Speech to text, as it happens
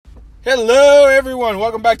Hello, everyone.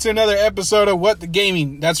 Welcome back to another episode of What the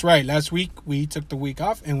Gaming. That's right. Last week, we took the week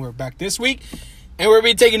off, and we're back this week. And we're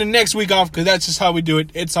going to be taking the next week off because that's just how we do it.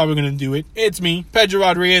 It's how we're going to do it. It's me, Pedro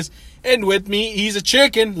Rodriguez, and with me, he's a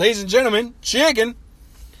chicken. Ladies and gentlemen, chicken.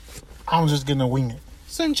 I'm just going to wing it.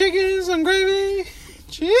 Some chicken, some gravy,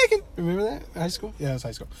 chicken. Remember that? High school? Yeah, it was high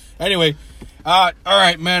school. Anyway, all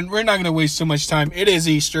right, man. We're not going to waste too much time. It is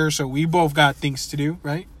Easter, so we both got things to do,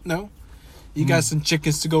 right? No? You got some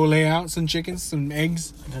chickens to go lay out, some chickens, some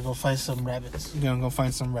eggs. I'm gonna go find some rabbits. You're gonna go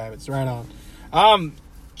find some rabbits, right on.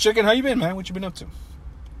 Chicken, how you been, man? What you been up to?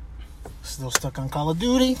 Still stuck on Call of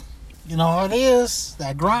Duty. You know how it is.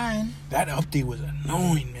 That grind. That update was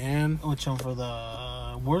annoying, man. Which one for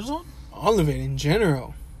the Warzone? All of it in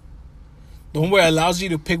general. The one where it allows you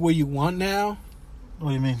to pick what you want now. What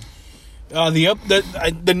do you mean?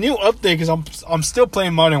 The new update, because I'm still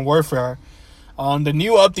playing Modern Warfare. The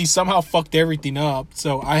new update somehow fucked everything up,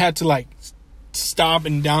 so I had to stop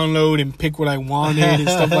and download and pick what I wanted and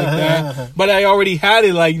stuff like that. But I already had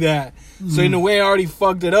it like that, so in a way I already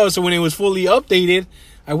fucked it up. So when it was fully updated,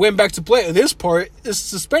 I went back to play. This part is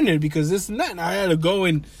suspended because this and that. And I had to go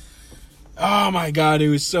and oh my god, it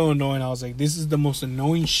was so annoying. I was like, this is the most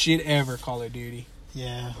annoying shit ever. Call of Duty.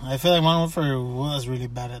 Yeah, I feel like Modern Warfare was really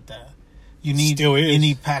bad at that. You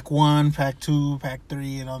need pack 1, pack 2, pack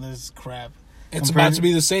 3, and all this crap. It's about to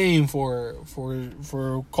be the same for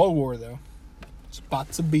Cold War, though. It's about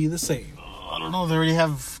to be the same. I don't know. They already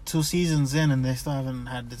have 2 seasons in, and they still haven't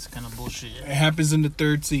had this kind of bullshit yet. It happens in the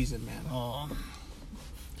 3rd season, man.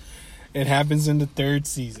 It happens in the 3rd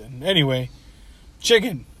season. Anyway,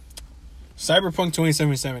 chicken. Cyberpunk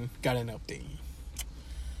 2077 got an update.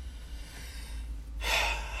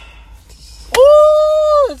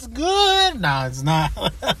 Ooh, it's good. No, it's not.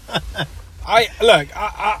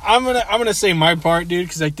 I'm gonna say my part, dude,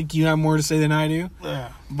 because I think you have more to say than I do.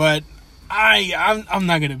 Yeah. But I'm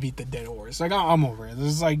not gonna beat the dead horse. I'm over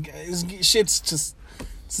it. Shit's just,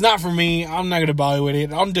 it's not for me. I'm not gonna bother with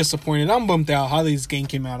it. I'm disappointed. I'm bummed out how this game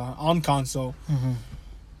came out on console. Mm-hmm.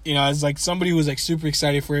 You know, it's like somebody who was super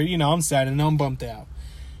excited for it. You know, I'm sad and I'm bummed out.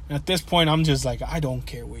 And at this point, I'm just I don't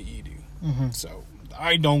care what you do. Mm-hmm. So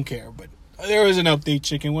I don't care. But there is an update,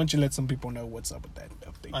 chicken. Why don't you let some people know what's up with that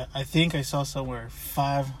update? I think I saw somewhere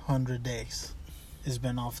 500 days has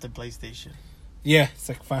been off the PlayStation. Yeah, it's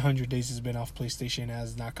 500 days has been off PlayStation and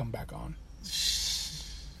has not come back on.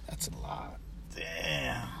 That's a lot.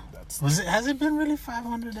 Damn. Has it been really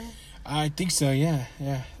 500 days? I think so, yeah.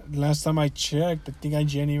 Last time I checked, I think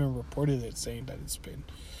IGN even reported it, saying that it's been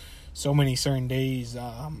so many certain days.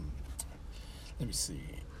 Let me see.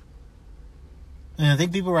 And I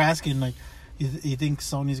think people were asking, you think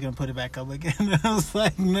Sony's gonna put it back up again? I was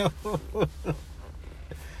like, no.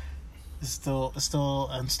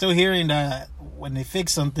 I'm still hearing that when they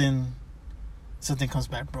fix something comes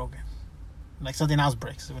back broken. Like something else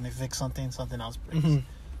breaks. When they fix something else breaks. Mm-hmm.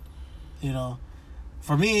 You know,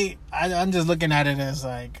 for me, I'm just looking at it as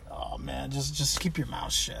oh man, just keep your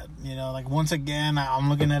mouth shut. You know, once again,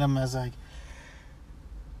 I'm looking at them as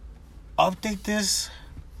update this.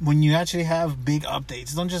 When you actually have big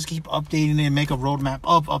updates, don't just keep updating it and make a roadmap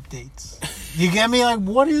of updates. You get me?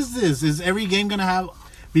 What is this? Is every game going to have...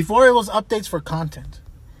 Before it was updates for content.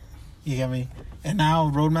 You get me? And now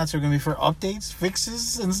roadmaps are going to be for updates,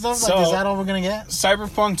 fixes, and stuff? So, is that all we're going to get?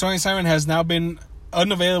 Cyberpunk 2077 has now been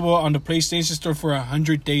unavailable on the PlayStation Store for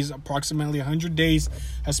 100 days. Approximately 100 days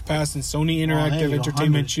has passed, and Sony Interactive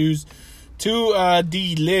Entertainment choose to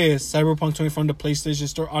delist Cyberpunk 20 from the PlayStation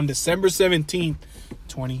Store on December 17th,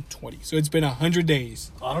 2020. So it's been 100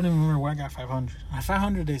 days. I don't even remember where I got 500. My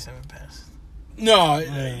 500 days haven't passed. No,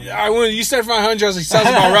 when you said 500, I was like, sounds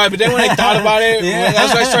about right. But then when I thought about it,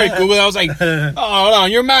 that's when I started Googling. I was like, oh, hold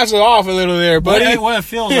on, your math is off a little there, buddy. Well, it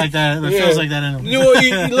feels like that. It feels like that in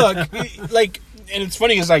look, and it's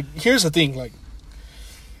funny, because, here's the thing,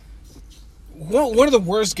 one of the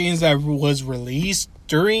worst games that was released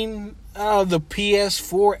during the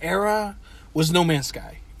PS4 era was No Man's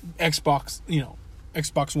Sky. Xbox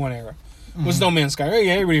One era was No Man's Sky.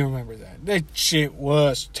 Yeah, everybody remember that. That shit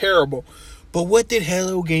was terrible. But what did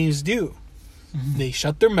Hello Games do? Mm-hmm. They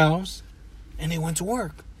shut their mouths and they went to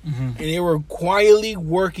work. Mm-hmm. And they were quietly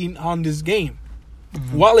working on this game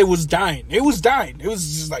while it was dying. It was dying. It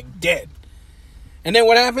was just dead. And then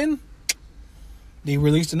what happened? They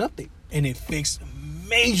released an update and it fixed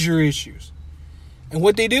major issues. And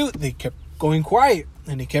what they do? They kept going quiet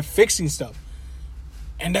and they kept fixing stuff.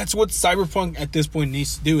 And that's what Cyberpunk at this point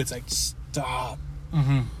needs to do. It's stop.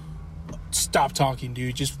 Mm-hmm. Stop talking,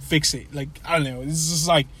 dude. Just fix it. I don't know. It's just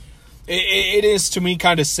it is to me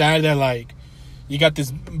kind of sad that You got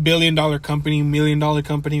this $1 billion company, $1 million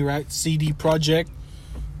company, right? CD Projekt,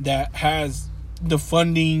 that has the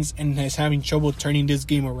fundings and is having trouble turning this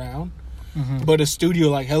game around. Mm-hmm. But a studio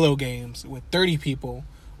like Hello Games with 30 people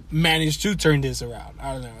managed to turn this around.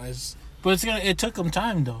 I don't know. But it took them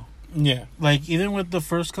time, though. Yeah. Like, even with the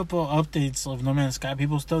first couple of updates of No Man's Sky,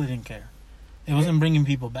 people still didn't care. It wasn't bringing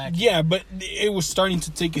people back. Yeah, but it was starting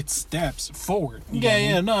to take its steps forward.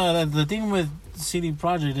 No, the thing with CD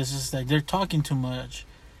Projekt is just like they're talking too much.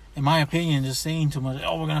 In my opinion, just saying too much.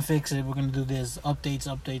 Oh, we're going to fix it. We're going to do this.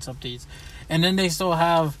 Updates. And then they still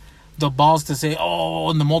have the balls to say,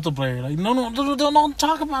 oh, in the multiplayer. Like, no, don't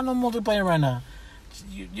talk about no multiplayer right now.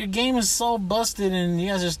 Your game is so busted, and you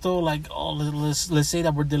guys are still like, oh, let's say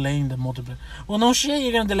that we're delaying the multiplayer. Well, no shit,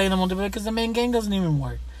 you're going to delay the multiplayer because the main game doesn't even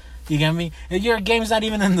work. You get me? Your game's not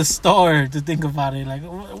even in the store, to think about it. Like,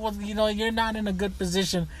 well, you're not in a good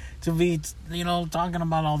position to be, talking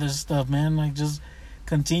about all this stuff, man. Like, just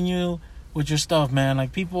continue with your stuff, man.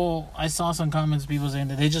 Like, I saw some comments, people saying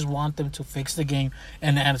that they just want them to fix the game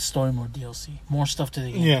and add a story, more DLC, more stuff to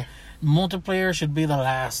the game. Yeah. Multiplayer should be the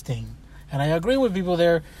last thing. And I agree with people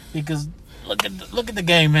there because look at the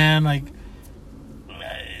game, man. Like,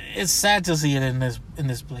 it's sad to see it in this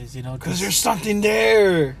place, because there's something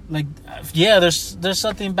there. Like, yeah, there's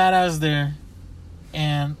something badass there,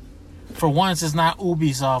 and for once, it's not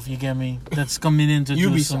Ubisoft. You get me? That's coming in to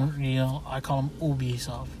do some. I call them Ubisoft.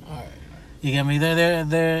 All right. You get me?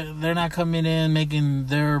 They're not coming in making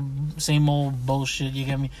their same old bullshit. You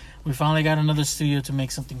get me? We finally got another studio to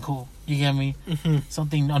make something cool. You get me?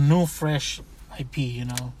 Mm-hmm. A new, fresh IP.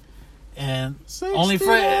 And only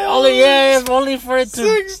for it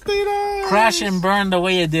to crash and burn the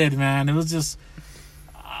way it did, man. It was just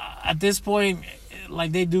at this point,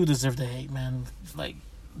 like, they do deserve the hate, man. Like,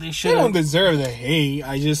 they should. They don't deserve the hate.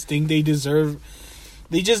 I just think they deserve.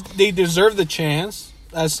 They deserve the chance.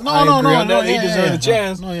 They deserve the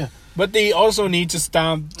chance. No, yeah. But they also need to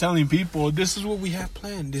stop telling people this is what we have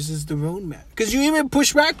planned. This is the roadmap. Because you even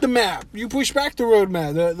push back the map. You push back the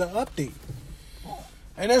roadmap, the update.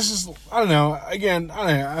 And that's just, I don't know. Again,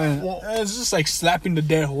 it's just like slapping the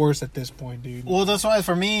dead horse at this point, dude. Well, that's why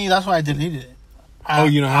I deleted it.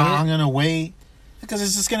 You don't have it? I'm going to wait. Because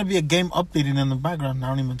it's just going to be a game updating in the background. I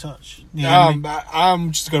don't even touch. You know what I mean?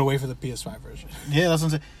 I'm just going to wait for the PS5 version. Yeah, that's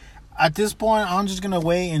what I'm saying. At this point, I'm just going to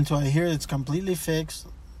wait until I hear it's completely fixed.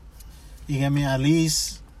 You get me? At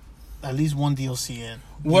least one DLC in.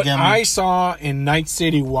 What I saw in Night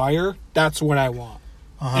City Wire, that's what I want.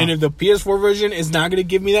 Uh-huh. And if the PS4 version is not going to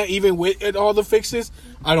give me that, even with all the fixes,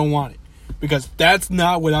 I don't want it. Because that's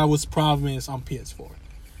not what I was promised on PS4.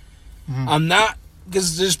 Mm-hmm. I'm not,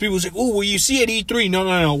 because there's people who say, oh, well, you see at E3.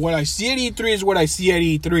 No. What I see at E3 is what I see at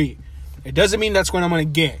E3. It doesn't mean that's what I'm going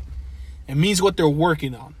to get. It means what they're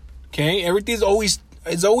working on. Okay? Everything's always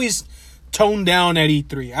toned down at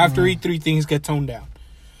E3. After E3, things get toned down.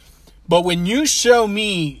 But when you show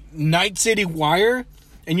me Night City Wire,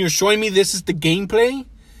 and you're showing me this is the gameplay,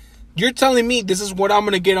 you're telling me this is what I'm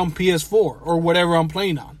going to get on PS4 or whatever I'm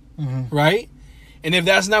playing on. Mm-hmm. Right? And if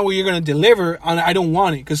that's not what you're going to deliver, I don't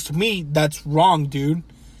want it. Because to me, that's wrong, dude.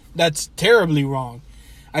 That's terribly wrong.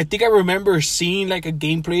 I think I remember seeing like a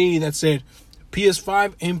gameplay that said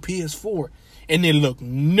PS5 and PS4. And it looked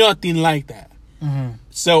nothing like that. Mm-hmm.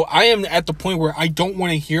 So I am at the point where I don't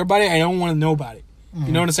want to hear about it. I don't want to know about it. Mm-hmm.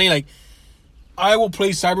 You know what I'm saying? Like, I will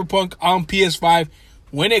play Cyberpunk on PS5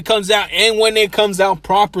 when it comes out and when it comes out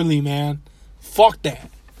properly, man. Fuck that.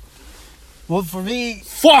 Well, for me...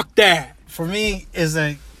 Fuck that. For me, is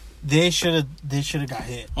like, they should have got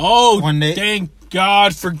hit. Oh, thank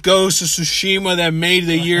God for Ghost of Tsushima that made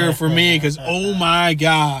the year for me. Because, oh my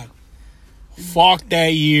God. Fuck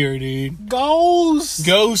that year, dude. Ghost.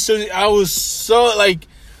 I was so, like...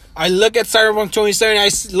 I look at Cyberpunk 2077, I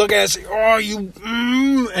look at it and say, oh, you...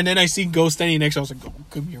 and then I see Ghost standing next to me. I was like, oh,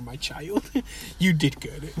 come here, my child. You did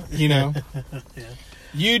good, Yeah.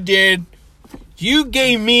 You did. You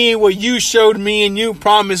gave me what you showed me, and you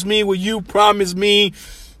promised me what you promised me.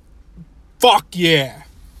 Fuck yeah.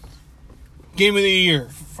 Game of the year,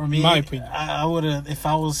 for me, my opinion. I would have, if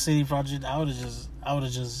I was CD Projekt, I would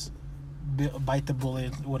have just bite the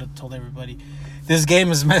bullet, would have told everybody, this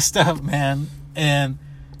game is messed up, man, and...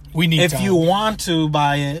 We need if time. you want to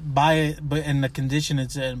buy it, but in the condition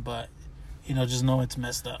it's in, but just know it's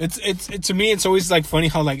messed up. It's to me it's always like funny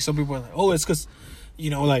how like some people are like, oh, it's because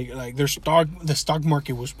like the stock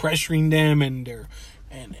market was pressuring them and their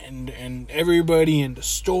and everybody in the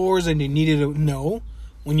stores, and they needed to know.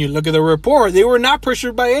 When you look at the report, they were not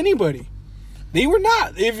pressured by anybody. They were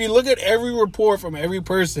not. If you look at every report from every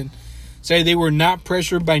person, say they were not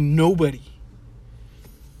pressured by nobody.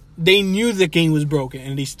 they knew the game was broken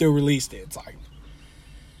and they still released it. It's like,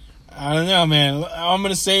 I don't know, man. All I'm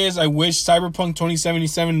gonna say is I wish Cyberpunk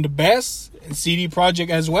 2077 the best and CD Projekt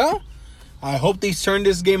as well. I hope they turn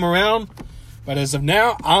this game around, but as of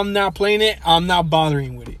now, I'm not playing it. I'm not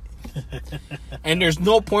bothering with it. And there's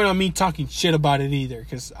no point on me talking shit about it either,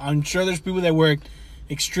 because I'm sure there's people that work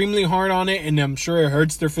extremely hard on it, and I'm sure it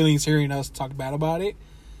hurts their feelings hearing us talk bad about it.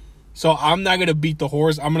 So I'm not gonna beat the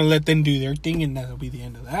horse. I'm gonna let them do their thing, and that'll be the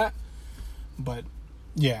end of that. But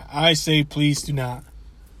yeah, I say please do not.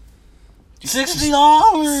 $60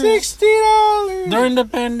 $60 during the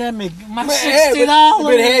pandemic. My $60. $60.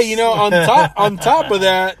 But hey, you know, on top of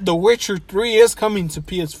that, The Witcher 3 is coming to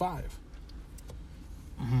PS5.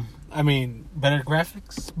 Mm-hmm. I mean, better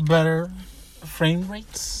graphics, better frame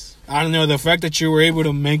rates. I don't know, the fact that you were able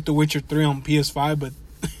to make The Witcher 3 on PS5, but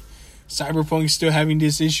Cyberpunk still having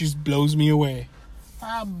these issues blows me away.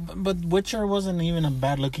 But Witcher wasn't even a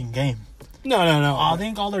bad looking game. No. I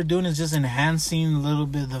think all they're doing is just enhancing a little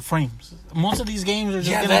bit the frames. Most of these games are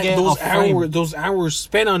just gonna get those hours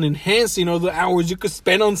spent on enhancing are the hours you could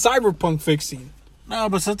spend on Cyberpunk fixing. No,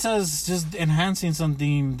 but sometimes just enhancing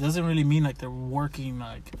something doesn't really mean like they're working,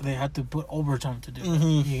 like they had to put overtime to do that.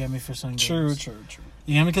 You get me, for some games. True.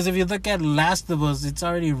 You get me? Because if you look at Last of Us, it's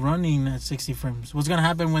already running at 60 frames. What's gonna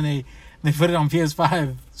happen when they put it on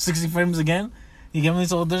PS5? 60 frames again? You get me?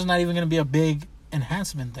 So there's not even gonna be a big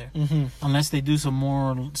enhancement there, unless they do some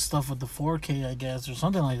more stuff with the 4K, I guess, or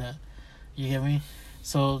something like that. You get me?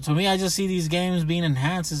 So to me, I just see these games being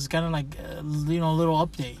enhanced as kind of like a little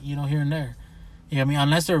update, here and there. You get me?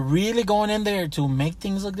 Unless they're really going in there to make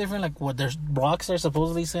things look different, like what their Rockstar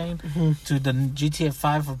supposedly saying to the GTA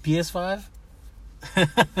 5 for PS5.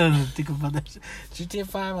 Think about that. GTA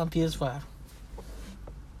 5 on PS5.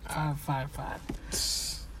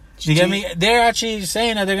 5. You get me? They're actually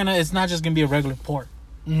saying that it's not just gonna be a regular port.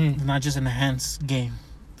 It's not just an enhanced game.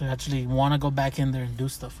 They actually want to go back in there and do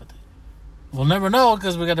stuff with it. We'll never know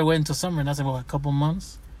because we got to wait until summer, and that's about a couple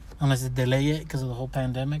months, unless they delay it because of the whole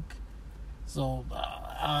pandemic. So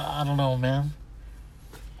I don't know, man.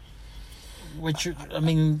 Witcher,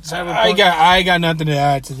 Cyberpunk. I got nothing to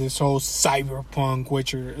add to this whole Cyberpunk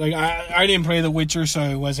Witcher. Like I didn't play The Witcher, so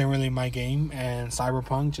it wasn't really my game, and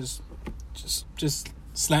Cyberpunk just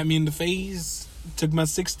slapped me in the face, took my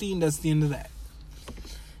 60, and that's the end of that.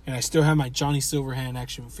 And I still have my Johnny Silverhand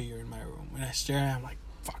action figure in my room, and I stare at him like,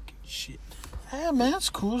 fucking shit. Yeah, man, it's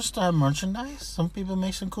cool to have merchandise. Some people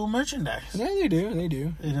make some cool merchandise. Yeah, they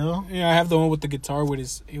do. You know? Yeah, I have the one with the guitar with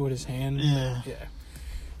his hand. Yeah.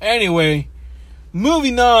 Anyway,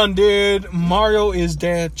 moving on, dude. Mario is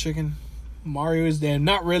dead, chicken. Mario is dead.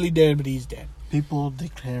 Not really dead, but he's dead. People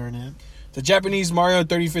declaring it. The Japanese Mario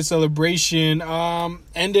 35th celebration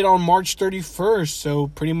ended on March 31st. So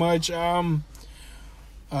pretty much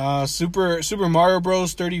Super Mario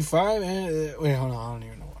Bros. 35. Wait, hold on. I don't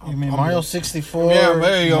even know. You mean Mario 64? Yeah,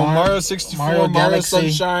 there you go. Mario 64, Mario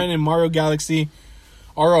Sunshine, and Mario Galaxy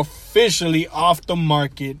are officially off the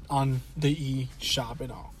market on the eShop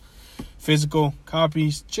and all. Physical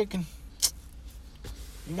copies, chicken.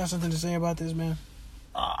 You got something to say about this, man?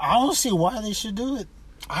 I don't see why they should do it.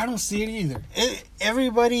 I don't see it either.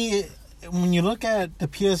 Everybody, when you look at the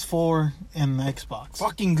PS4 and the Xbox,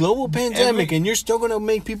 fucking global pandemic, and you're still gonna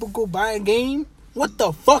make people go buy a game? What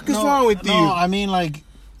the fuck is wrong with you? No, I mean, like,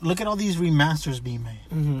 look at all these remasters being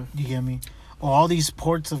made. You get me? Or all these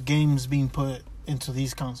ports of games being put into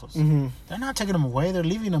these consoles. They're not taking them away; they're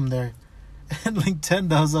leaving them there. And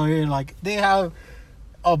Nintendo's over here, like, they have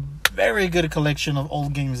a very good collection of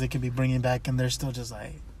old games they could be bringing back, and they're still just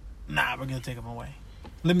like, nah, we're gonna take them away.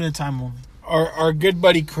 Limited time only. Our good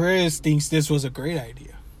buddy Chris thinks this was a great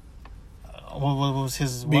idea. What was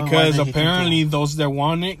his? Because apparently those that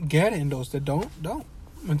want it get it, and those that don't.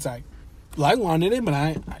 It's like, well, I wanted it, but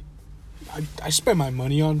I spend my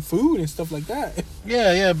money on food and stuff like that.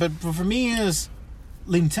 Yeah, but for me, is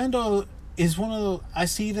Nintendo is one of the. I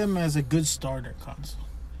see them as a good starter console.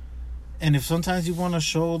 And if sometimes you want to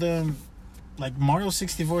show them, like Mario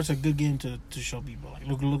 64 is a good game to show people. Like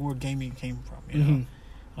look where gaming came from. You know,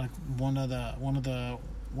 like one of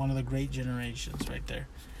the great generations right there.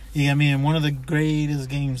 You get me? And one of the greatest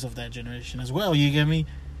games of that generation as well. You get me?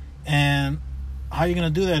 And how are you gonna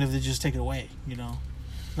do that if they just take it away? You know,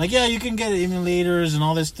 like, yeah, you can get emulators and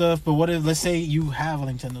all this stuff, but what if, let's say you have a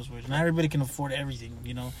Nintendo Switch? Not everybody can afford everything.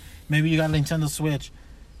 You know, maybe you got a Nintendo Switch,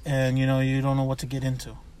 and you don't know what to get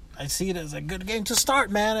into. I see it as a good game to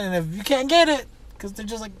start, man. And if you can't get it, because they're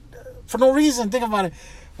just like, for no reason, think about it.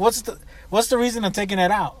 What's the reason of taking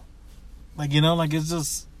it out? Like, like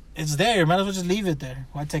it's there. Might as well just leave it there.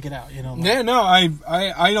 Why take it out? Like, yeah, no, I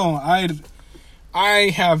don't.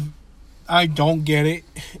 I don't get it.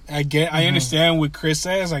 I understand what Chris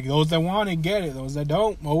says. Like, those that want it, get it. Those that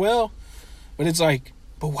don't, oh well. But it's like,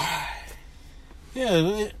 but why?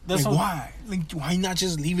 Yeah, that's like, why? Like, why not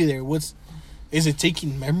just leave it there? Is it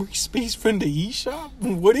taking memory space from the eShop?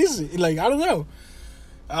 What is it? Like, I don't know.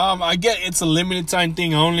 I get it's a limited time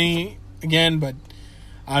thing only again, but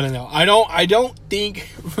I don't know. I don't think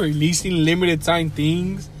releasing limited time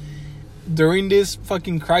things during this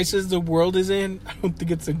fucking crisis the world is in, I don't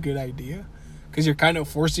think it's a good idea, because you're kind of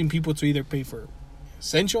forcing people to either pay for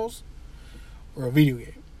essentials or a video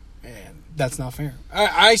game, and that's not fair.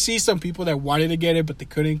 I see some people that wanted to get it but they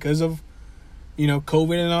couldn't because of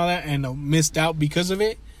COVID and all that, and missed out because of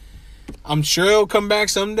it. I'm sure it'll come back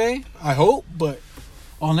someday, I hope, but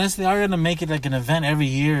unless they are going to make it like an event every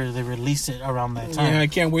year, they release it around that time. Yeah, I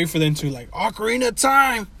can't wait for them to, like, Ocarina of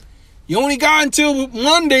Time, you only got until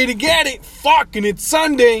Monday to get it. Fuck, and it's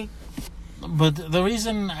Sunday. But the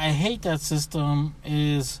reason I hate that system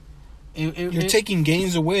is you're taking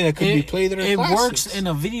games away that could be played in classics. It works in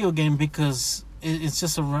a video game because it's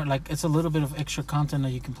just it's a little bit of extra content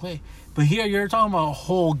that you can play. But here you're talking about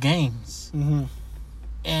whole games,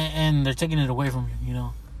 and they're taking it away from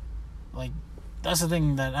you. Like, that's the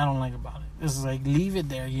thing that I don't like about it. It's like, leave it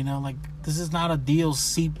there. Like, this is not a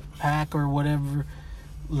DLC pack or whatever.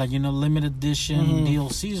 Like, limited edition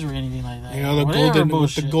DLCs or anything like that.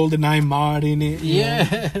 The GoldenEye mod in it.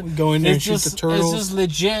 Yeah. Go in there and shoot the turtles. It's just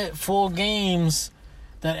legit full games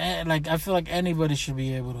that, like, I feel like anybody should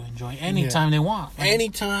be able to enjoy anytime they want. Like,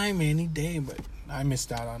 anytime, any day, but I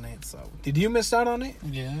missed out on it. So, did you miss out on it?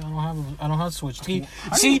 Yeah, I don't have a Switch. How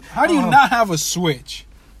do you not have a Switch?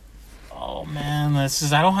 Oh, man, I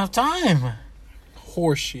don't have time.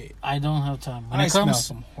 Horseshit. I don't have time. I smell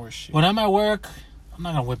some horseshit. When I'm at work, I'm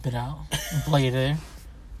not gonna whip it out and play it there.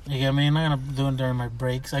 You get me? I'm not gonna do it during my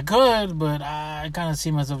breaks. I could, but I kind of see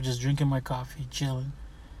myself just drinking my coffee, chilling.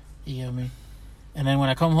 You get me? And then when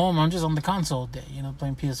I come home, I'm just on the console all day,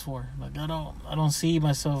 playing PS4. Like, I don't see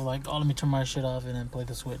myself like, oh, let me turn my shit off and then play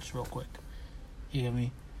the Switch real quick. You get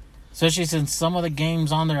me? Especially since some of the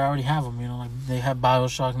games on there I already have them. Like, they have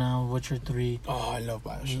BioShock now, Witcher 3. Oh, I love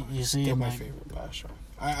BioShock. You see, they're my favorite BioShock.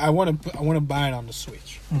 I want to buy it on the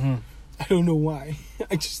Switch. I don't know why.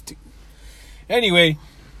 I just do. Anyway,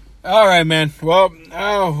 all right, man. Well,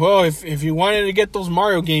 if you wanted to get those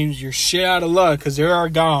Mario games, you're shit out of luck because they are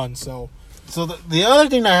gone. So the other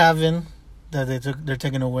thing they're having that they're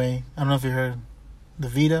taking away. I don't know if you heard, the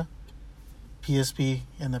Vita, PSP,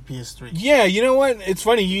 and the PS3. Yeah, you know what? It's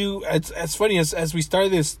funny. It's funny as we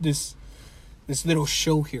started this little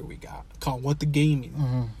show here we got called What the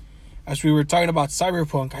Gaming. As we were talking about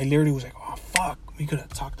Cyberpunk, I literally was like, oh fuck. We could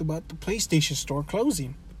have talked about the PlayStation Store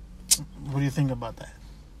closing. What do you think about that?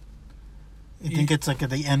 You think it's like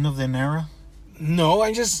at the end of an era? No,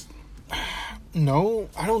 I don't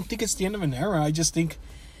think it's the end of an era. I just think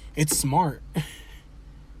it's smart.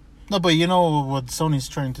 No, but you know what Sony's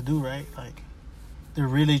trying to do, right? Like, they're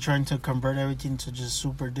really trying to convert everything to just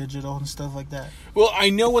super digital and stuff like that. Well,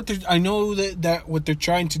 I know that what they're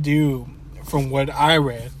trying to do, from what I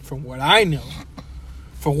read, from what I know,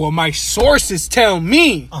 from what my sources tell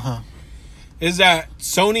me, is that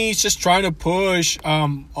Sony's just trying to push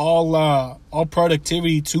all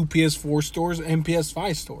productivity to PS4 stores and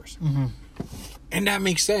PS5 stores, and that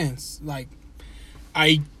makes sense. Like,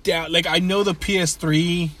 I know the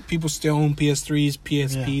PS3 people still own PS3s,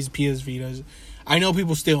 PSPs, PS Vitas. I know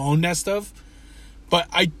people still own that stuff, but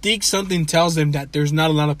I think something tells them that there's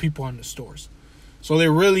not a lot of people on the stores, so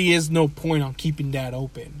there really is no point on keeping that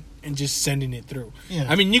open and just sending it through. Yeah.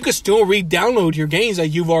 I mean, you could still re-download your games that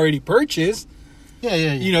you've already purchased.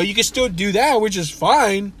 Yeah. You can still do that, which is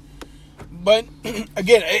fine. But,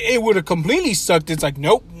 again, it would have completely sucked. It's like,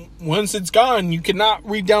 nope, once it's gone, you cannot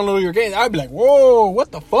re-download your game. I'd be like, whoa,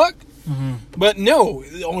 what the fuck? But no,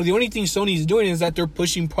 the only thing Sony's doing is that they're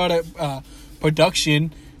pushing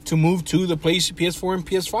production to move to the PS4 and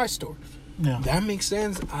PS5 store. Yeah. That makes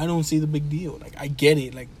sense. I don't see the big deal. Like, I get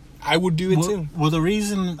it. Like, I would do it too. Well, the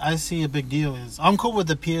reason I see a big deal is I'm cool with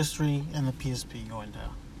the PS3 and the PSP going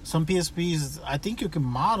down. Some PSPs, I think you can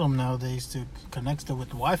mod them nowadays to connect it with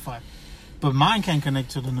the Wi-Fi. But mine can't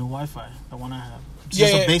connect to the new Wi-Fi, the one I have. It's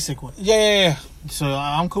just a basic one. Yeah. So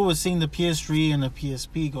I'm cool with seeing the PS3 and the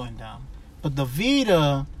PSP going down. But the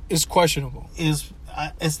Vita is questionable. It's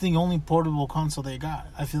the only portable console they got.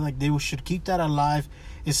 I feel like they should keep that alive,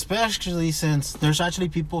 especially since there's actually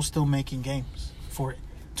people still making games for it.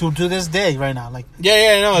 To this day, right now, like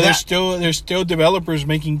there's still developers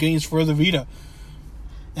making games for the Vita,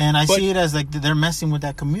 and I see it as like they're messing with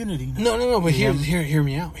that community now. No. But hear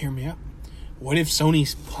me out. What if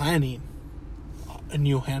Sony's planning a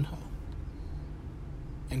new handheld.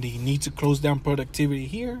 And they need to close down productivity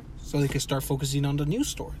here so they can start focusing on the new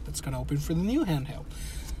store that's going to open for the new handheld.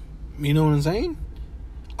 You know what I'm saying?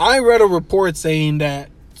 I read a report saying that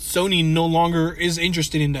Sony no longer is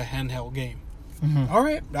interested in the handheld game. Mm-hmm. All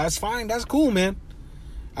right, that's fine. That's cool, man.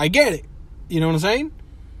 I get it. You know what I'm saying?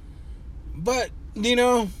 But, you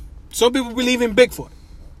know, some people believe in Bigfoot,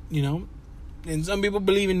 you know, and some people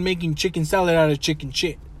believe in making chicken salad out of chicken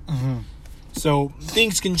shit. Mm-hmm. So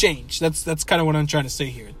things can change. That's kind of what I'm trying to say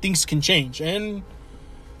here. Things can change. And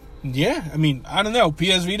yeah, I mean, I don't know.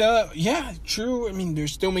 PS Vita, yeah, true. I mean, they're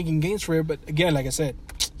still making games for it. But again, like I said,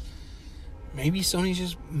 maybe Sony's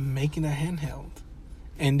just making a handheld.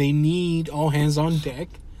 And they need all hands on deck.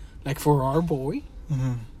 Like for our boy.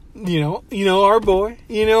 Mm-hmm. You know our boy.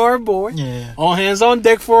 Yeah. All hands on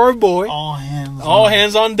deck for our boy. All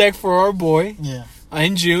hands on deck for our boy. Yeah.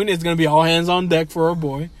 In June, it's going to be all hands on deck for our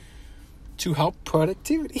boy. To help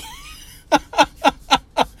productivity.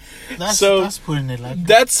 That's putting it like that.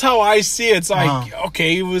 That's how I see it. It's like,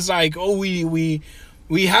 okay, it was like, oh, we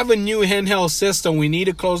have a new handheld system. We need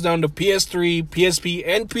to close down the PS3, PSP,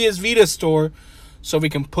 and PS Vita store so we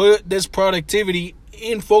can put this productivity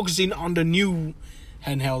in focusing on the new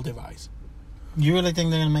handheld device. You really think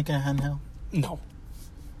they're going to make it a handheld? No.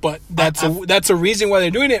 But that's a reason why they're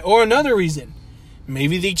doing it. Or another reason.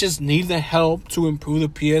 Maybe they just need the help to improve the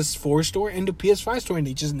PS4 store and the PS5 store, and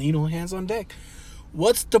they just need all hands on deck.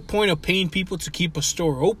 What's the point of paying people to keep a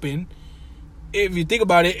store open if you think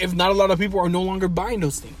about it, if not a lot of people are no longer buying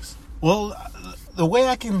those things? Well, the way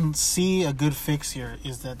I can see a good fix here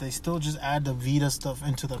is that they still just add the Vita stuff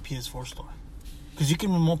into the PS4 store. Because you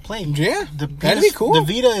can remote play. Yeah, that'd be cool. The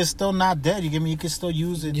Vita is still not dead. You can still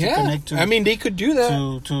use it to connect to. I mean, they could do that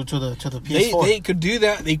to the PS4. They could do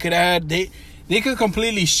that. They could add They could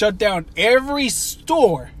completely shut down every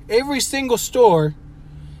single store,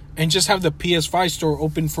 and just have the PS5 store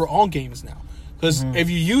open for all games now. Because if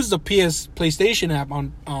you use the PlayStation app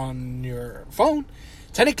on your phone,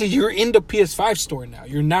 technically you're in the PS5 store now.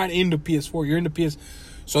 You're not in the PS4. You're in the PS.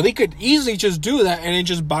 So they could easily just do that and then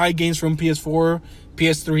just buy games from PS4,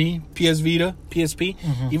 PS3, PS Vita, PSP,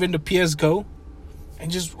 even the PS Go, and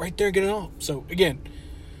just right there get it all. So again,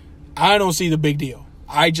 I don't see the big deal.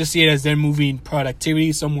 I just see it as them moving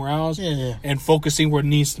productivity somewhere else and focusing where it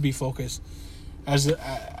needs to be focused.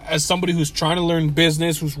 As somebody who's trying to learn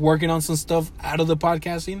business, who's working on some stuff out of the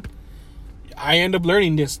podcasting, I end up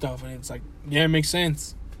learning this stuff, and it's like, yeah, it makes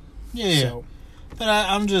sense. Yeah. So, but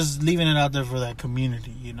I'm just leaving it out there for that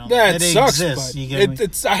community, you know. Yeah, it sucks. Exists, you get me?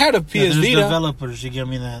 It's. I had a PS Vita. There's developers, you get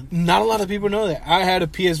me that. Not a lot of people know that. I had a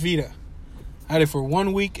PS Vita. I had it for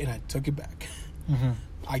 1 week, and I took it back.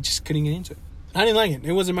 I just couldn't get into it. I didn't like it.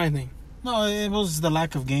 It wasn't my thing. No, it was the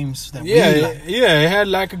lack of games that we liked. Yeah, it had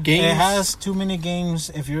lack of games. It has too many games.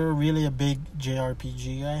 If you're really a big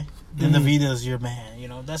JRPG guy, then the Vita's your man. You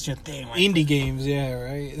know, that's your thing. Right? Indie games, yeah,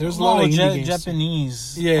 right? There's a lot of indie games.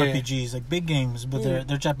 Japanese RPGs, like big games, but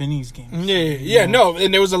they're Japanese games. Yeah, no,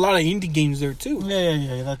 and there was a lot of indie games there too.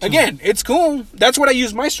 Yeah. That too. Again, it's cool. That's what I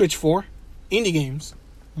use my Switch for, indie games.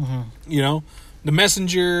 You know, The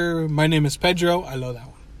Messenger, My Name is Pedro. I love that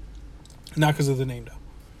one. Not because of the name,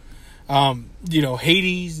 though. You know,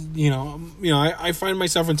 Hades. You know, I find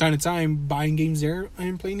myself from time to time buying games there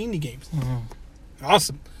and playing indie games.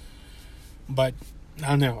 Awesome. But I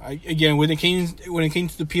don't know. Again, when it came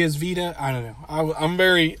to the PS Vita, I don't know.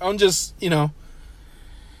 I'm just, you know,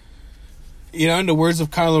 in the words of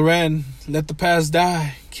Kylo Ren, let the past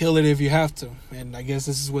die, kill it if you have to. And I guess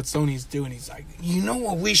this is what Sony's doing. He's like, you know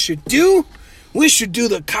what we should do? We should do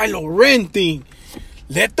the Kylo Ren thing.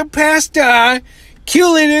 Let the past die,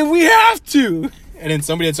 kill it if we have to. And then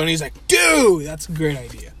somebody at Sony's like, dude, that's a great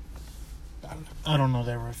idea. I don't know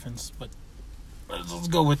that reference, but let's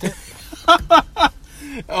go with it.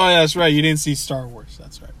 Oh, that's right. You didn't see Star Wars.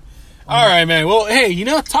 That's right. All right, man. Well, hey,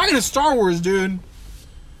 talking to Star Wars, dude,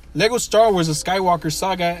 Lego Star Wars: The Skywalker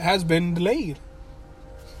Saga has been delayed.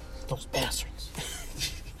 Those bastards.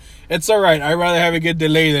 It's all right. I'd rather have it get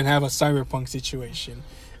delayed than have a Cyberpunk situation.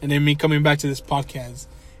 And then me coming back to this podcast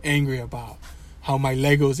angry about how my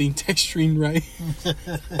Legos ain't texturing right.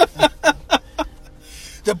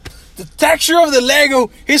 The texture of the Lego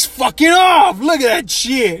is fucking off. Look at that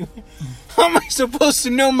shit. How am I supposed to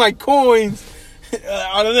know my coins?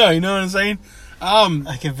 I don't know. You know what I'm saying?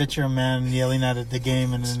 I can picture a man yelling at the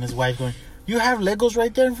game and then his wife going, "You have Legos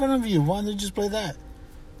right there in front of you. Why don't you just play that?"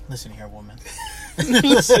 Listen here, woman.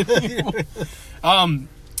 Listen here.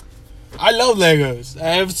 I love Legos.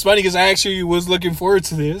 It's funny because I actually was looking forward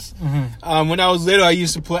to this. When I was little, I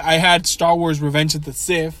used to play. I had Star Wars: Revenge of the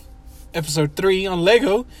Sith Episode 3 on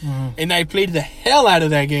Lego, and I played the hell out of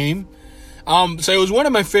that game. So it was one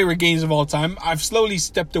of my favorite games of all time. I've slowly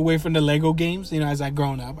stepped away from the Lego games, as I've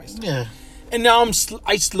grown up. Yeah. And now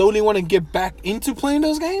I slowly want to get back into playing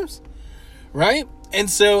those games, right? And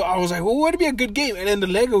so I was like, well, what would be a good game? And then the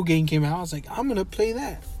Lego game came out. I was like, I'm going to play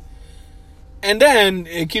that. And then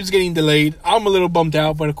it keeps getting delayed. I'm a little bummed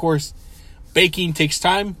out, but of course, baking takes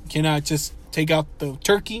time. You cannot just take out the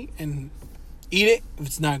turkey and eat it if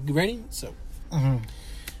it's not ready. So,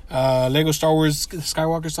 Lego Star Wars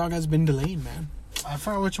Skywalker Saga has been delayed, man. I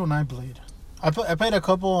forgot which one I played. I played a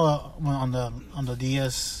couple on the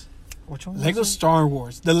DS. Which one? Lego Star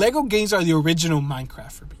Wars. The Lego games are the original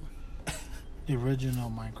Minecraft for me. The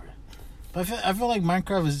original Minecraft. But I feel like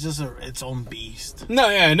Minecraft is just its own beast. No.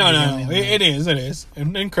 It is.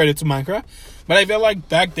 And credit to Minecraft. But I feel like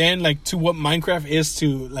back then, like, to what Minecraft is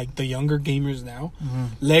to, like, the younger gamers now,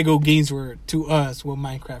 Lego games were, to us, what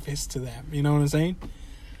Minecraft is to them. You know what I'm saying?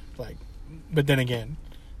 Like, but then again,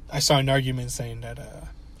 I saw an argument saying that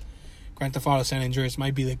Grand Theft Auto San Andreas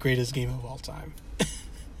might be the greatest game of all time.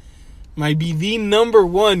 Might be the number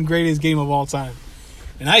one greatest game of all time.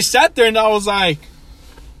 And I sat there and I was like,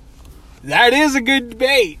 that is a good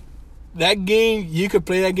debate. That game, you could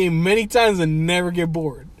play that game many times and never get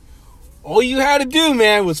bored. All you had to do,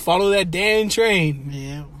 man, was follow that damn train.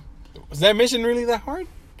 Yeah. Was that mission really that hard?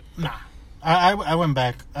 Nah. I went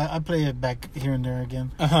back. I play it back here and there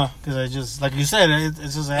again. Because I just, like you said, it's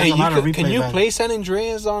just, it has a lot of replay. Can you play San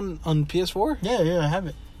Andreas on PS4? Yeah, I have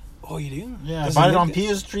it. Oh, you do? Yeah, I bought it on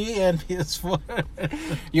PS3 and PS4.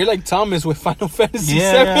 You're like Thomas with Final Fantasy VII.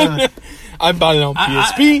 Yeah. I bought it on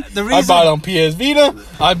PSP. I bought it on PS Vita.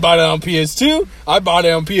 I bought it on PS2. I bought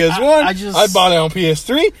it on PS1. I bought it on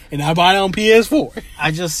PS3. And I bought it on PS4.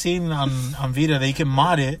 I just seen on Vita that you can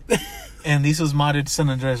mod it. And this was modded San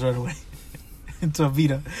Andreas right away. Into a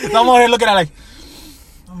Vita. So I'm over here looking at it like,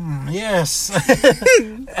 yes.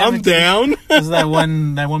 I'm down. It's that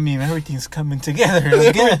one meme. Everything's coming together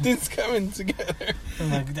again. Everything's coming together.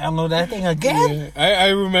 I'm like, download that thing again. Yeah. I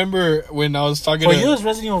remember when I was talking to you, it's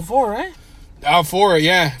Resident Evil 4, right? 4,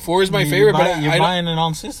 yeah. 4 is my favorite. You're buying it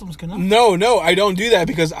on systems, can I? No, I don't do that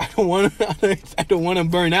because I don't want to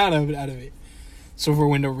burn out of it. So for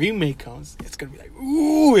when the remake comes, it's gonna be like,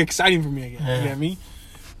 ooh, exciting for me again. Yeah. You know what I mean?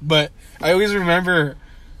 But I always remember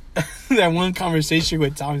that one conversation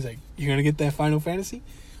with Tom. He's like, "You're gonna get that Final Fantasy?"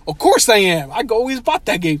 Of course I am. I always bought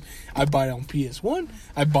that game. I bought it on PS1.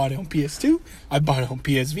 I bought it on PS2. I bought it on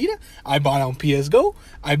PS Vita. I bought it on PS Go.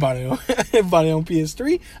 I bought it on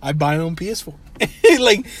PS3. I bought it on PS4.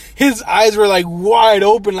 Like, his eyes were like wide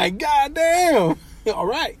open, like, God damn. All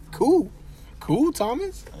right, cool,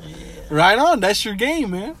 Thomas. Yeah. Right on. That's your game,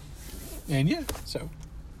 man. And yeah, so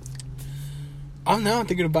I'm now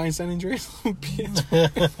thinking of buying San Andreas on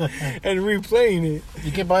PS4 and replaying it.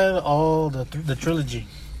 You can buy all the trilogy.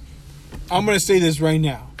 I'm going to say this right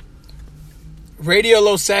now. Radio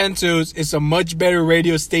Los Santos is a much better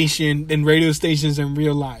radio station than radio stations in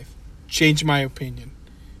real life. Change my opinion.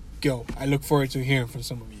 Go. I look forward to hearing from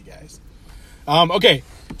some of you guys. Okay,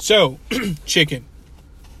 so, chicken.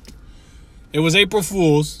 It was April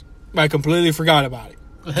Fool's. I completely forgot about it.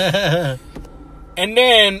 And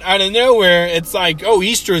then, out of nowhere, it's like, oh,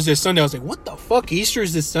 Easter is this Sunday. I was like, what the fuck? Easter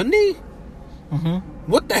is this Sunday?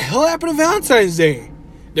 What the hell happened to Valentine's Day?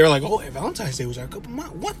 They were like, oh, Valentine's Day was our couple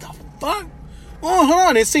months. What the fuck? Oh, hold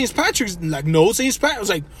on. It's St. Patrick's. Like, no, St. Patrick's. I was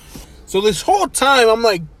like, so this whole time, I'm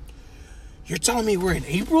like, you're telling me we're in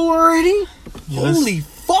April already? Yes. Holy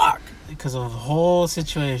fuck. Because of the whole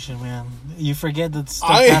situation, man. You forget that stuff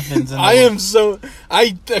happens. I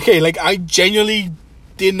genuinely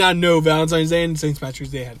did not know Valentine's Day and St.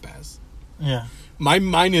 Patrick's Day had passed. Yeah. My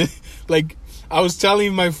mind is, like, I was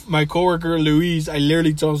telling my coworker, Louise, I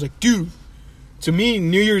literally told him, I was like, dude, to me,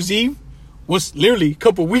 New Year's Eve was literally a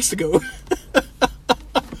couple weeks ago.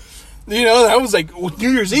 That was like, New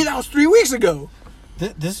Year's Eve, that was 3 weeks ago.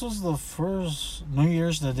 This was the first New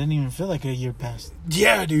Year's that didn't even feel like a year passed.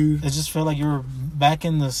 Yeah, dude. It just felt like you were back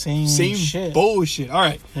in the same shit. Bullshit. All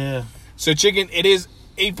right. Yeah. So, Chicken, it is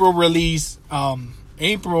April release.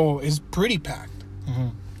 April is pretty packed.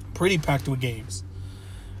 Pretty packed with games.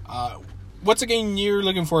 What's a game you're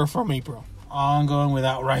looking for from April? I'm going with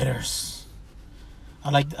Outriders. I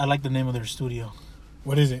like the name of their studio.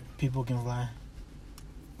 What is it? People Can Fly.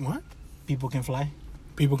 What? People Can Fly.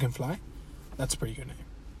 People Can Fly? That's a pretty good name.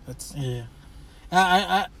 Yeah.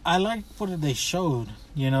 I like what they showed.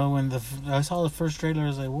 When I saw the first trailer, I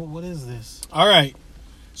was like, what is this? All right.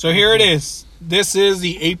 So here it is. This is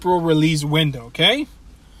the April release window, okay?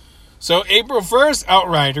 So April 1st,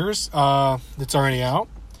 Outriders. That's already out.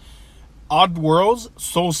 Odd Worlds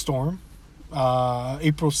Soulstorm,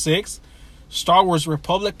 April 6th. Star Wars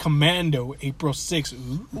Republic Commando, April 6th.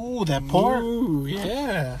 Ooh, that port. Ooh,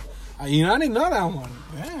 yeah. You know, I didn't know that one.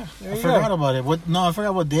 Yeah, I forgot about it. I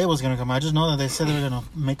forgot what day it was gonna come. I just know that they said they were gonna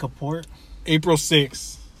make a port. April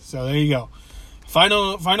 6th. So there you go.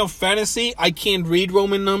 Final Fantasy. I can't read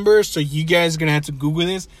Roman numbers, so you guys are gonna have to Google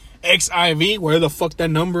this. XIV, where the fuck that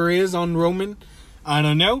number is on Roman, I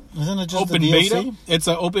don't know. Isn't it just open the DLC? beta? It's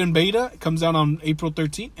an open beta. It comes out on April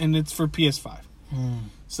 13th, and it's for PS5.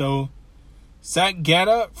 So,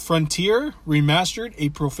 Satgata Frontier Remastered,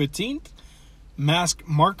 April 15th. Mask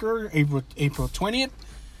Marker, April 20th.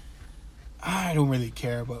 I don't really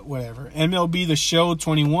care, but whatever. MLB The Show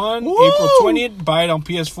 21, Woo! April 20th. Buy it on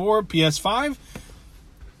PS4, PS5.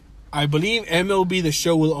 I believe MLB The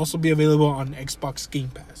Show will also be available on Xbox Game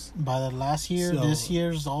Pass. By the last year, So, this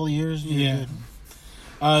year's, all years, you're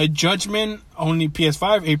good. Judgment, only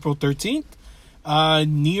PS5, April 13th.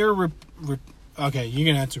 Nier... Okay, you're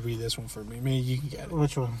going to have to read this one for me. Maybe you can get it.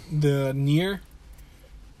 Which one? The Nier...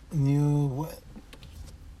 New what?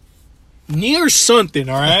 Nier something,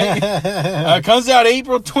 all right? Comes out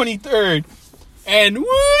April 23rd. And woo!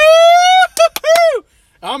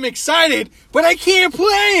 I'm excited, but I can't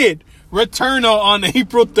play it. Returnal on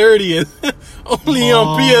April 30th. Only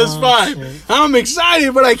on PS5. Shit. I'm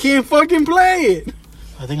excited, but I can't fucking play it.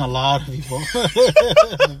 I think a lot of people.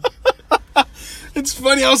 It's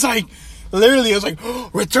funny. I was like,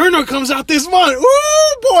 oh, Returnal comes out this month.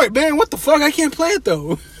 Ooh, boy, man, what the fuck? I can't play it,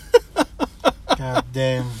 though. God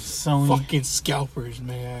damn, Sony. Fucking scalpers,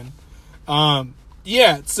 man.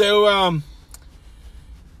 Yeah, so,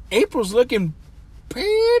 April's looking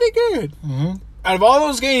pretty good. Mm-hmm. Out of all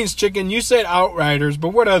those games, Chicken, you said Outriders, but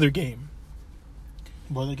what other game?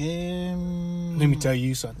 What the game? Let me tell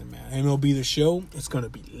you something, man. MLB The Show, it's going to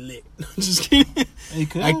be lit. Just kidding. It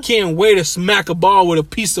could. I can't wait to smack a ball with a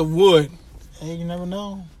piece of wood. Hey, you never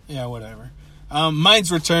know. Yeah, whatever.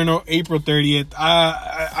 Mine's Returnal, April 30th.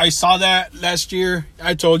 I saw that last year.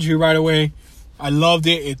 I told you right away. I loved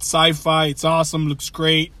it. It's sci-fi. It's awesome. Looks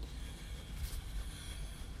great.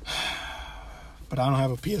 But I don't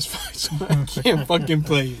have a PS5, so I can't fucking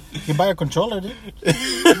play it. You can buy a controller, dude.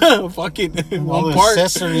 Fucking All one the part,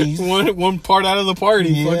 accessories. one part out of the party.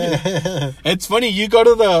 Yeah. Fucking. It's funny. You go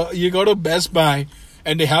to Best Buy,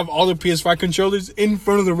 and they have all the PS5 controllers in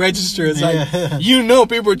front of the register. It's like,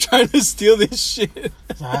 people are trying to steal this shit.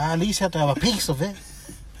 So I at least have to have a piece of it.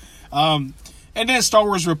 And then Star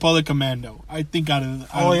Wars Republic Commando. I think out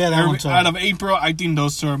of April, I think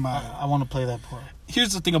those two are my. I want to play that part.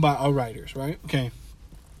 Here's the thing about Outriders, right? Okay,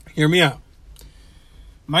 hear me out.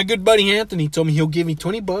 My good buddy Anthony told me he'll give me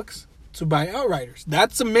 $20 to buy Outriders.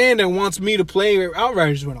 That's a man that wants me to play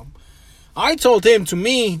Outriders with him. I told him, to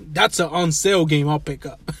me, that's an on sale game I'll pick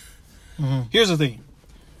up. Mm-hmm. Here's the thing.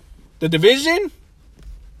 The Division,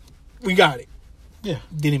 we got it. Yeah.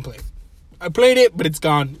 Didn't play it. I played it, but it's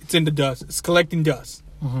gone. It's in the dust. It's collecting dust.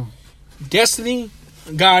 Mm-hmm. Destiny,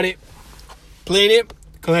 got it. Played it,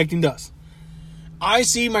 collecting dust. I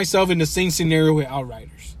see myself in the same scenario with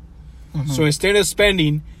Outriders. Mm-hmm. So instead of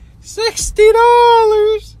spending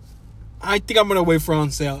 $60, I think I'm going to wait for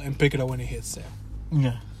on sale and pick it up when it hits sale.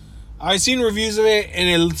 Yeah. I've seen reviews of it,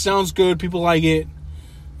 and it sounds good. People like it.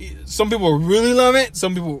 Some people really love it.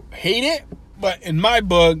 Some people hate it. But in my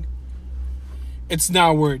book, it's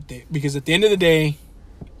not worth it. Because at the end of the day,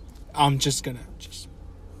 I'm just going to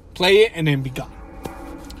play it and then be gone.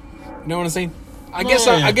 You know what I'm saying? I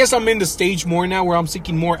guess I'm in the stage more now where I'm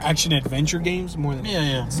seeking more action-adventure games more than...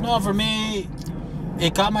 Yeah. No, for me,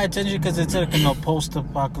 it caught my attention because it's like,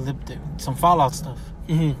 post-apocalyptic. Some Fallout stuff.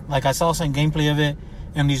 Mm-hmm. Like, I saw some gameplay of it,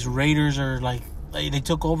 and these raiders are like they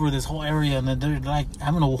took over this whole area, and they're like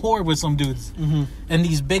having a war with some dudes. Mm-hmm. And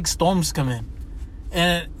these big storms come in.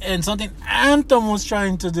 And something Anthem was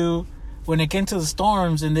trying to do when it came to the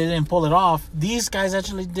storms and they didn't pull it off, these guys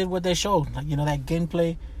actually did what they showed. Like, that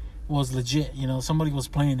gameplay was legit. Somebody was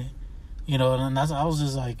playing it. And I was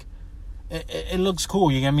just like, it looks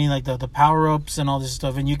cool. You get me? Like the power-ups and all this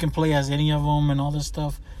stuff. And you can play as any of them and all this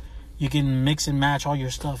stuff. You can mix and match all your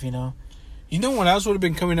stuff, You know what else would have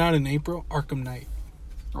been coming out in April? Arkham Knight.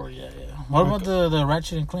 Oh, yeah. What about the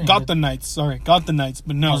Ratchet and Clank? Gotham Knights,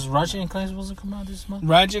 but no. Was Ratchet and Clank supposed to come out this month?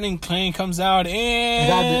 Ratchet and Clank comes out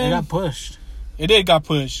and... It got pushed. It got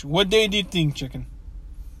pushed. What day do you think, Chicken?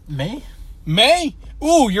 May?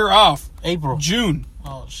 Ooh, you're off. April. June.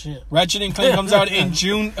 Oh, shit. Ratchet and Clank comes out in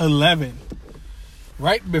June 11th.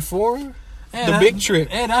 Right before the big trip.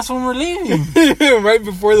 Hey, that's when we're leaving. Right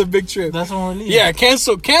before the big trip. That's when we're leaving. Yeah,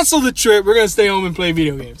 cancel the trip. We're going to stay home and play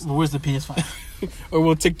video games. But where's the PS5? Or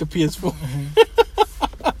we'll take the PS4.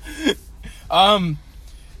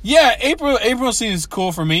 Yeah, April seems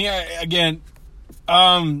cool for me.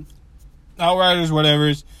 Outriders,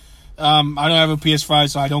 whatever's. I don't have a PS5,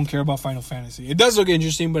 so I don't care about Final Fantasy. It does look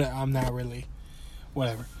interesting, but I'm not really.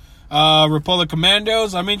 Whatever. Republic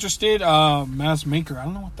Commandos, I'm interested. Mass Maker, I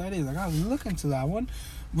don't know what that is. I gotta look into that one.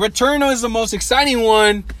 Returnal is the most exciting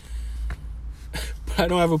one. But I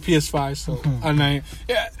don't have a PS5, so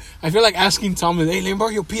I feel like asking Tom, hey, let me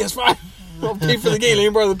borrow your PS5. I'll pay for the game, let me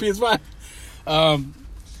borrow the PS5.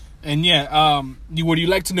 Would you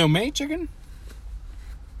like to know May, Chicken?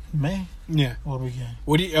 May? Yeah. What do we get?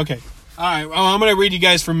 Okay. All right. Well, I'm going to read you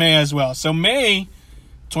guys for May as well. So, May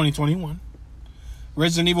 2021.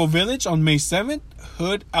 Resident Evil Village on May 7th.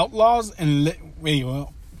 Hood Outlaws and...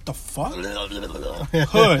 the fuck?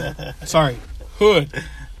 Hood.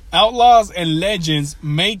 Outlaws and Legends,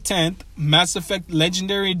 May 10th. Mass Effect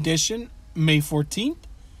Legendary Edition, May 14th.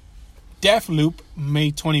 Deathloop,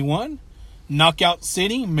 May 21. Knockout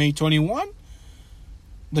City, May 21.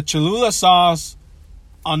 The Cholula sauce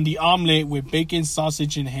on the omelet with bacon,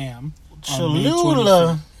 sausage, and ham.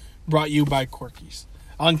 Cholula. Brought you by Corky's.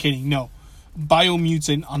 I'm kidding. No.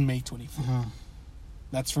 Biomutant on May 24th. Mm-hmm.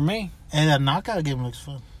 That's for May. And that knockout game looks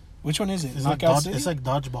fun. Which one is it? It's Knockout City? It's like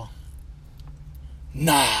dodgeball.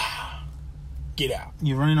 Nah. Get out.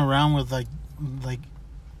 You're running around with like you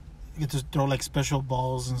get to throw like special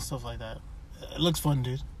balls and stuff like that. It looks fun,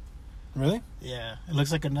 dude. Really? Yeah. It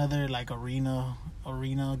looks like another like arena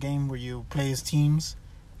game where you play as teams.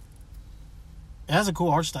 It has a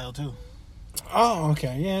cool art style too. Oh,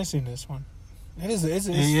 okay. Yeah, I've seen this one. It's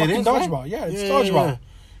Yeah, fucking dodgeball. Yeah, it's dodgeball. Yeah.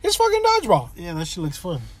 It's fucking dodgeball. Yeah, that shit looks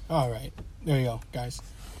fun. All right. There you go, guys.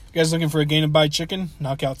 You guys looking for a game to buy chicken?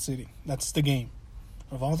 Knockout City. That's the game.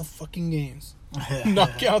 Of all the fucking games.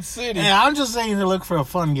 Knockout City. Yeah, I'm just saying to look for a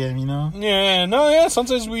fun game, you know? Yeah,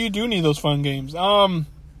 sometimes we do need those fun games. Because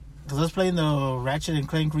I was playing the Ratchet and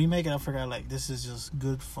Clank remake, and I forgot, like, this is just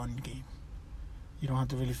good fun game. You don't have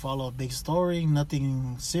to really follow a big story,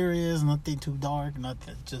 nothing serious, nothing too dark,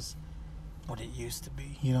 nothing, just what it used to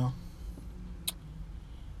be, you know?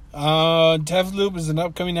 Deathloop is an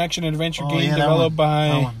upcoming action-adventure game developed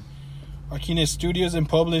by Arkane Studios and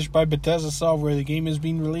published by Bethesda Software. The game is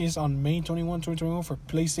being released on May 21, 2021 for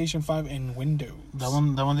PlayStation 5 and Windows. That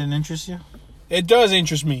one didn't interest you? It does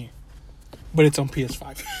interest me, but it's on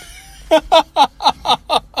PS5.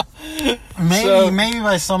 Maybe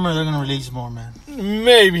by summer they're gonna release more, man.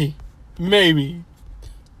 Maybe,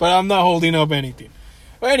 but I'm not holding up anything.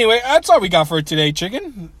 But anyway, that's all we got for today,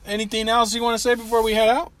 Chicken. Anything else you want to say before we head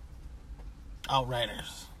out?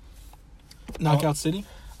 Outriders. Knockout City?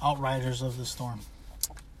 Outriders of the Storm.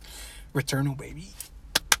 Returnal, baby.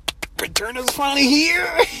 Returnal's finally here.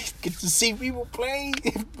 Get to see people play,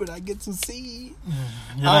 but I get to see.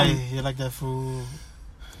 You're like that fool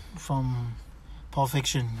from Pulp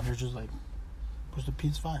Fiction. You're just like, where's the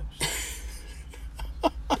PS5s?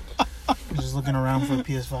 You're just looking around for a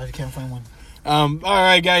PS5. You can't find one. All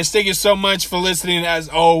right, guys. Thank you so much for listening. As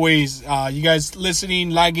always, you guys listening,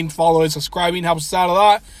 liking, following, subscribing helps us out a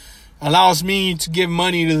lot. Allows me to give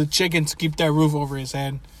money to the chicken to keep that roof over his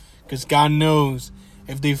head. Because God knows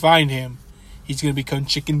if they find him, he's going to become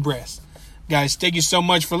chicken breast. Guys, thank you so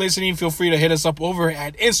much for listening. Feel free to hit us up over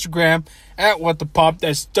at Instagram at What The Pop.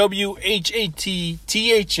 That's WhatThaPop.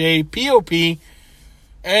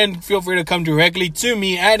 And feel free to come directly to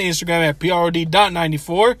me at Instagram at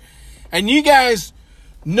PROD.94. And you guys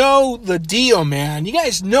know the deal, man. You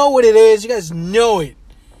guys know what it is. You guys know it.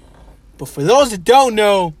 But for those that don't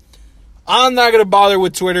know, I'm not going to bother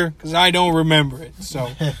with Twitter because I don't remember it. So,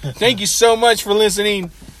 thank you so much for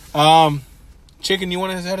listening. Chicken, you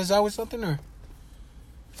want to head us out with something? Or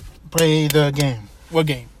play the game. What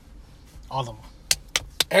game? All of them.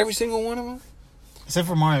 Every single one of them? Except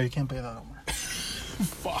for Mario, you can't play that no more.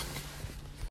 Fuck.